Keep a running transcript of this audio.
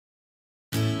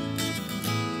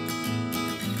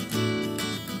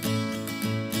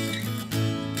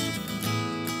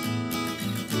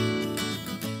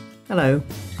Hello,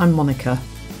 I'm Monica,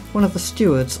 one of the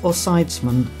stewards or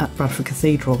sidesmen at Bradford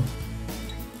Cathedral.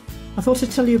 I thought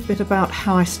I'd tell you a bit about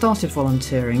how I started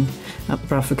volunteering at the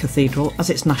Bradford Cathedral as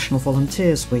it's National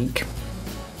Volunteers Week.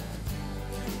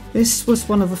 This was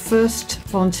one of the first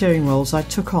volunteering roles I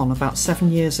took on about 7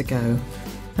 years ago,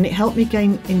 and it helped me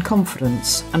gain in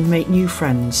confidence and make new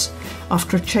friends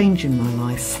after a change in my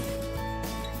life.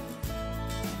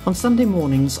 On Sunday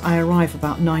mornings I arrive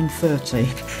about 9:30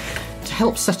 to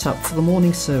help set up for the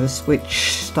morning service,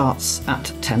 which starts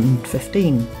at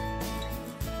 10:15.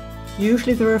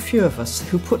 Usually there are a few of us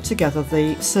who put together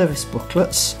the service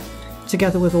booklets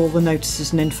together with all the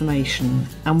notices and information,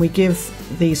 and we give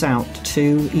these out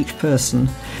to each person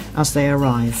as they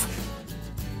arrive.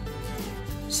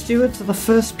 Stewards are the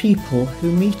first people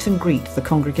who meet and greet the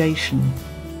congregation,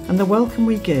 and the welcome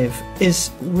we give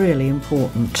is really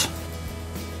important.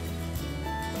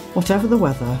 Whatever the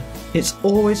weather, it's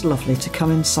always lovely to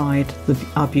come inside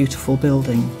our beautiful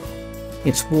building.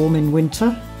 It's warm in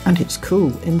winter and it's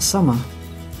cool in summer.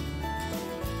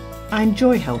 I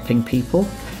enjoy helping people,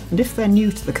 and if they're new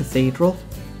to the cathedral,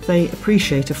 they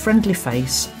appreciate a friendly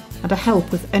face and a help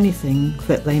with anything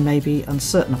that they may be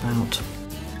uncertain about.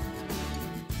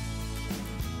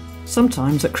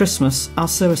 Sometimes at Christmas our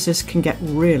services can get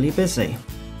really busy,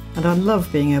 and I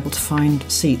love being able to find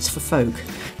seats for folk,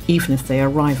 even if they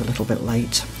arrive a little bit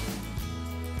late.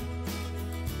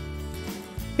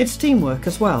 It's teamwork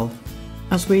as well,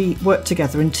 as we work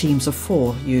together in teams of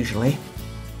 4 usually,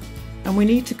 and we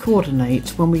need to coordinate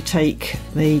when we take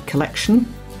the collection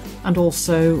and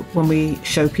also when we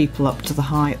show people up to the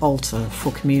high altar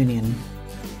for communion.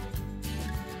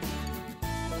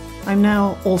 I'm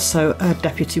now also a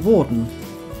deputy warden,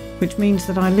 which means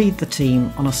that I lead the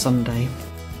team on a Sunday.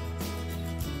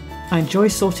 I enjoy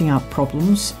sorting out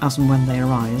problems as and when they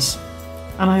arise,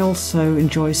 and I also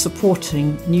enjoy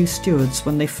supporting new stewards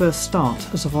when they first start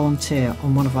as a volunteer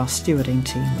on one of our stewarding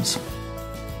teams.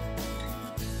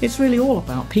 It's really all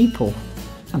about people,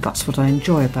 and that's what I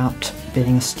enjoy about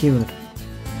being a steward.